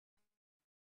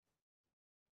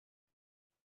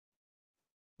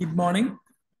Good morning.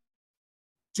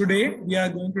 Today, we are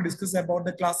going to discuss about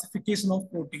the classification of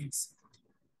proteins.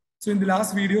 So in the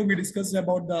last video, we discussed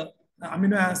about the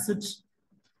amino acid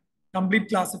complete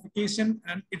classification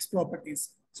and its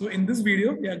properties. So in this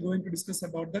video, we are going to discuss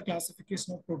about the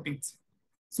classification of proteins.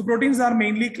 So proteins are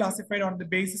mainly classified on the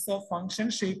basis of function,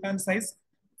 shape and size,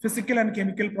 physical and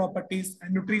chemical properties,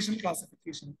 and nutritional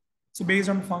classification. So based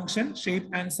on function, shape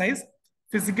and size,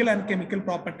 physical and chemical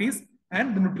properties,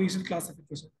 and the nutritional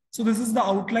classification. So this is the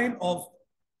outline of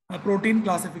protein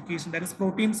classification. That is,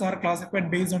 proteins are classified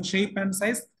based on shape and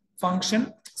size,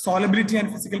 function, solubility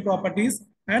and physical properties,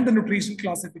 and the nutritional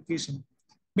classification.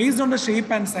 Based on the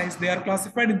shape and size, they are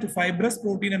classified into fibrous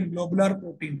protein and globular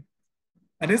protein.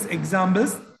 That is,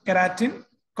 examples, keratin,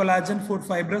 collagen for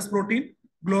fibrous protein,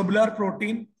 globular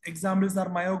protein, examples are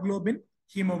myoglobin,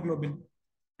 hemoglobin.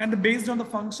 And based on the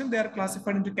function, they are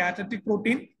classified into catalytic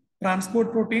protein,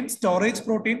 transport protein, storage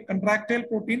protein, contractile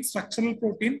protein, structural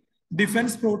protein,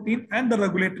 defense protein, and the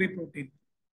regulatory protein.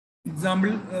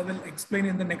 Example will explain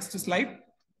in the next slide.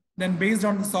 Then based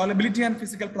on the solubility and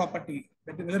physical property,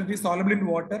 whether it is soluble in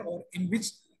water or in which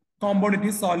compound it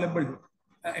is soluble.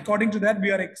 According to that,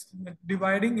 we are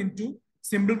dividing into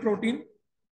simple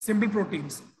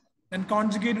proteins, then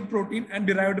conjugated protein and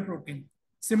derived protein.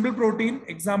 Simple protein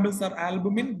examples are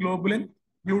albumin, globulin,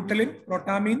 glutalin,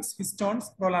 protamines, histones,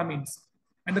 prolamines.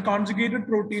 And the conjugated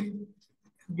protein,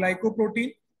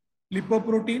 glycoprotein,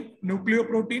 lipoprotein,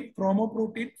 nucleoprotein,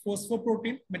 chromoprotein,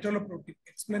 phosphoprotein, metalloprotein.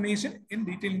 Explanation in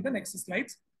detail in the next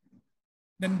slides.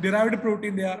 Then derived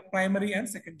protein, they are primary and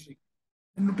secondary.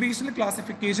 The nutritional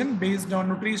classification based on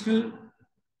nutritional,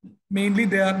 mainly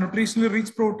they are nutritionally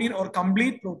rich protein or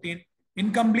complete protein,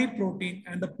 incomplete protein,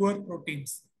 and the poor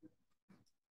proteins.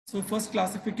 So first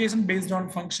classification based on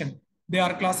function. They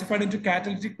are classified into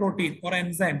catalytic protein or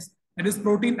enzymes. That is,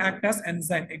 protein act as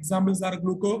enzyme. Examples are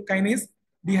glucokinase,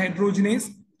 dehydrogenase,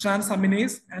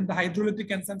 transaminase, and the hydrolytic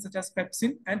enzymes such as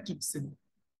pepsin and trypsin.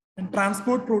 And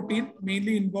transport protein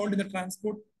mainly involved in the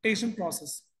transportation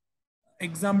process.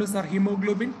 Examples are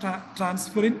hemoglobin,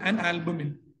 transferrin, and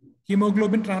albumin.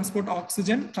 Hemoglobin transport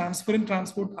oxygen, transferrin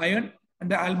transport iron,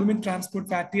 and the albumin transport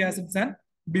fatty acids and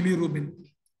bilirubin.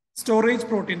 Storage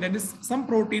protein, that is, some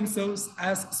protein serves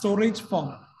as storage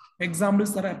form.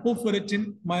 Examples are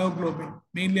apoferritin, myoglobin.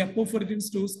 Mainly apoferritin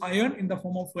stores iron in the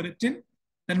form of ferritin,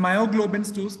 then myoglobin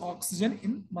stores oxygen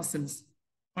in muscles.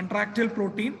 Contractile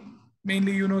protein,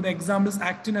 mainly the examples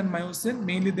actin and myosin.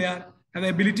 Mainly they have the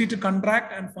ability to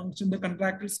contract and function the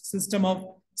contractile system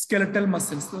of skeletal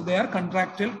muscles. So they are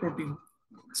contractile protein.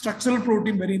 Structural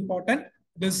protein, very important.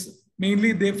 This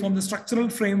mainly they form the structural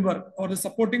framework or the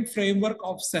supporting framework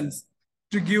of cells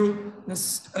to give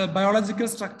the biological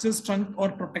structure, strength, or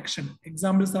protection.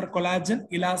 Examples are collagen,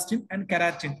 elastin, and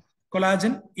keratin.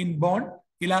 Collagen in bone,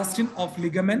 elastin of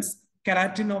ligaments,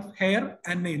 keratin of hair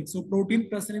and nail. So protein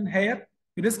present in hair,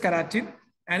 it is keratin,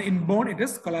 and in bone, it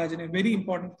is collagen. A very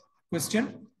important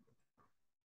question.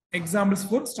 Examples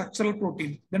for structural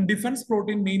protein. Then defense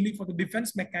protein, mainly for the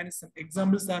defense mechanism.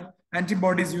 Examples are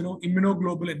antibodies,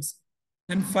 immunoglobulins.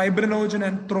 Then fibrinogen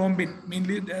and thrombin,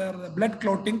 mainly they are blood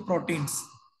clotting proteins.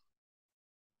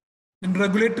 Then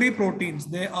regulatory proteins,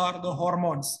 they are the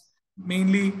hormones.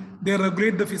 Mainly they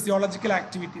regulate the physiological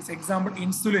activities. Example,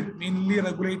 insulin mainly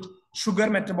regulate sugar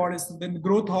metabolism. Then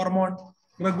growth hormone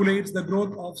regulates the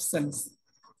growth of cells.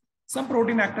 Some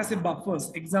protein act as a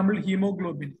buffers. Example,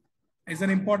 hemoglobin is an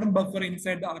important buffer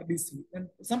inside the RBC. And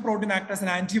some protein act as an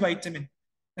antivitamin.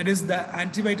 That is, the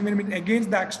antivitamin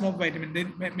against the action of vitamin. They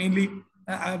mainly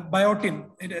biotin.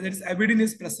 That is, avidin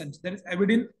is present. That is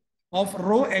avidin of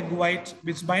raw egg white,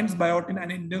 which binds biotin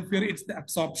and interferes the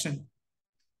absorption.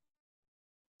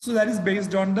 So that is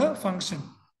based on the function.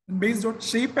 And based on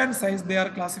shape and size, they are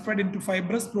classified into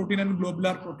fibrous protein and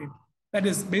globular protein. That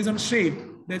is, based on shape,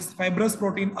 this fibrous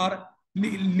protein are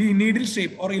needle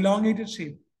shape or elongated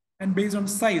shape. And based on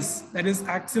size, that is,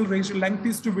 axial ratio, length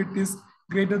is to width is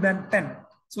greater than 10.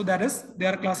 So that is, they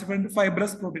are classified into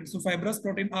fibrous protein. So fibrous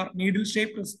protein are needle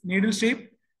shape,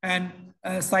 and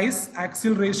size,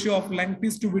 axial ratio of length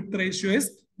is to width ratio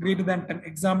is greater than 10.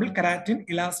 Example, keratin,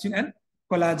 elastin, and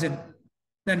collagen.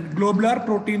 Then globular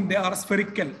protein, they are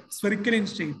spherical in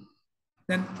shape.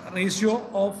 Then ratio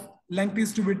of length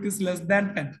is to width is less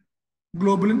than 10.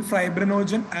 Globulin,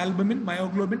 fibrinogen, albumin,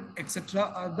 myoglobin, etc.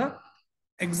 are the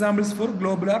examples for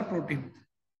globular protein.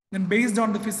 Then based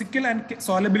on the physical and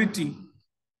solubility,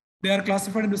 they are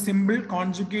classified into simple,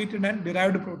 conjugated, and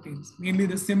derived proteins. Mainly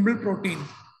the simple protein,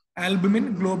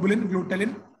 albumin, globulin,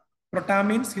 glutalin,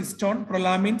 protamines, histone,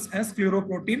 prolamines, and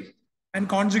scleroprotein. And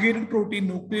conjugated protein,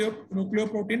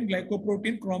 nucleoprotein,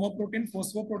 glycoprotein, chromoprotein,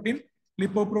 phosphoprotein,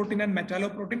 Lipoprotein and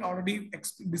metalloprotein already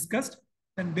discussed.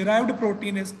 Then derived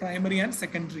protein is primary and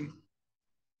secondary.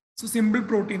 So simple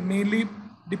protein mainly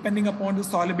depending upon the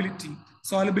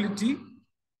solubility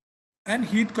and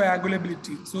heat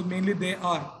coagulability. So mainly they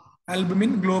are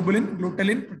albumin, globulin,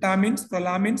 glutalin, protamines,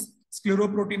 prolamins,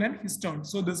 scleroprotein, and histone.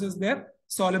 So this is their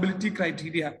solubility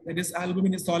criteria. That is,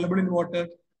 albumin is soluble in water,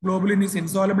 globulin is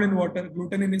insoluble in water,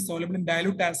 glutalin is soluble in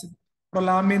dilute acid,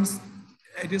 prolamins,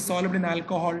 it is soluble in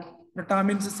alcohol,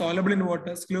 protamins is soluble in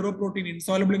water, scleroprotein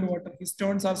insoluble in water,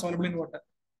 histones are soluble in water.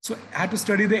 So I had to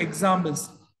study the examples.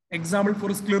 Example for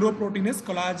scleroprotein is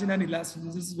collagen and elastin.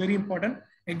 This is very important.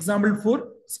 Example for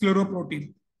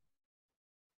scleroprotein.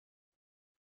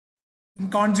 In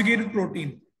conjugated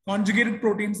protein. Conjugated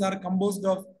proteins are composed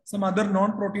of some other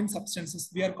non-protein substances.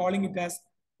 We are calling it as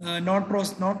not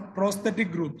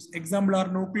prosthetic groups. Example are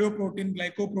nucleoprotein,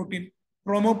 glycoprotein,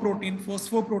 chromoprotein,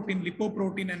 phosphoprotein,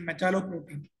 lipoprotein, and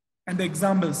metalloprotein. And the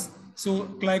examples. So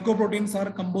glycoproteins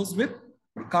are composed with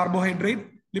carbohydrate.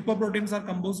 Lipoproteins are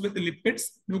composed with lipids.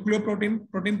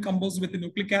 Protein composed with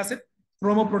nucleic acid.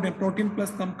 Chromoprotein, protein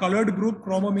plus some colored group.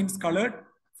 Chromo means colored.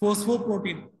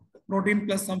 Phosphoprotein, protein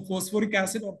plus some phosphoric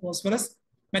acid or phosphorus.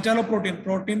 Metalloprotein,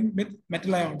 protein with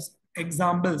metal ions.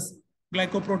 Examples,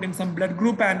 glycoprotein, some blood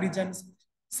group antigens,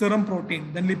 serum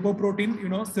protein. Then lipoprotein,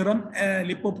 serum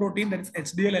lipoprotein, that is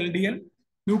HDL, LDL.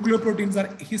 Nucleoproteins are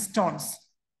histones.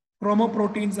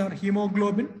 Chromoproteins are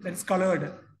hemoglobin, that is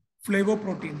colored.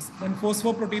 Flavoproteins. Then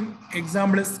phosphoprotein,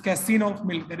 example is casein of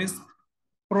milk, that is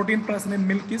protein present in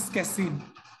milk is casein.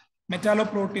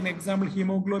 Metalloprotein, example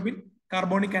hemoglobin,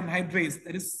 carbonic anhydrase,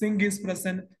 that is zinc is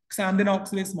present, xanthan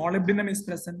oxidase, molybdenum is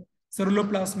present,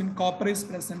 ceruloplasmin, copper is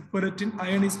present, ferritin,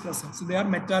 iron is present. So they are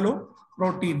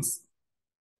metalloproteins.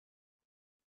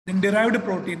 Then derived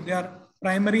protein, they are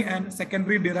primary and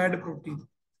secondary derived protein.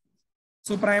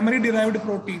 So primary derived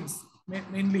proteins,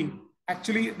 mainly,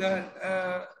 actually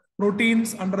the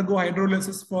proteins undergo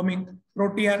hydrolysis forming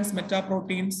proteins,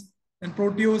 metaproteins, and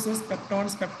proteoses,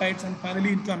 peptones, peptides, and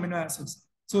finally into amino acids.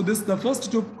 So the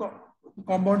first two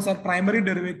compounds are primary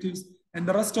derivatives and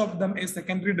the rest of them is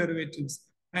secondary derivatives.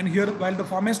 And here, while the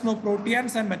formation of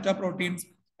proteins and metaproteins,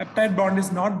 peptide bond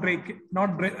is not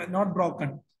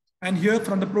broken. And here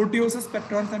from the proteoses,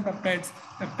 peptones and peptides,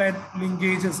 peptide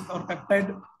linkages or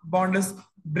peptide bond is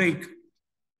break.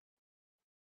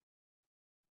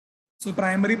 So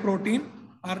primary protein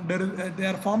they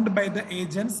are formed by the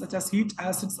agents such as heat,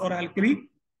 acids, or alkali.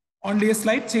 Only a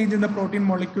slight change in the protein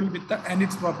molecule and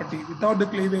its property without the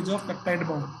cleavage of peptide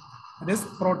bond. That is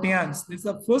proteins. This is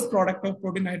the first product of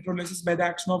protein hydrolysis by the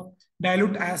action of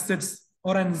dilute acids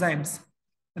or enzymes.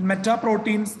 And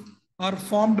metaproteins are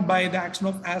formed by the action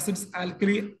of acids,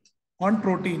 alkali on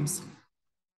proteins.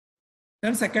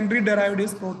 Then secondary derived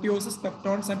is proteoses,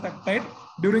 peptones, and peptide.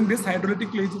 During this hydrolytic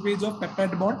cleavage of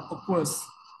peptide bond occurs.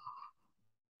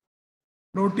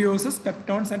 Proteoses,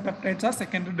 peptones, and peptides are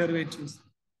secondary derivatives.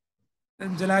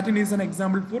 And gelatin is an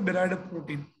example for derived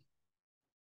protein.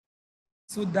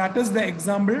 So that is the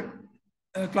example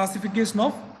classification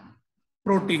of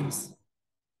proteins.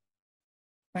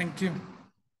 Thank you.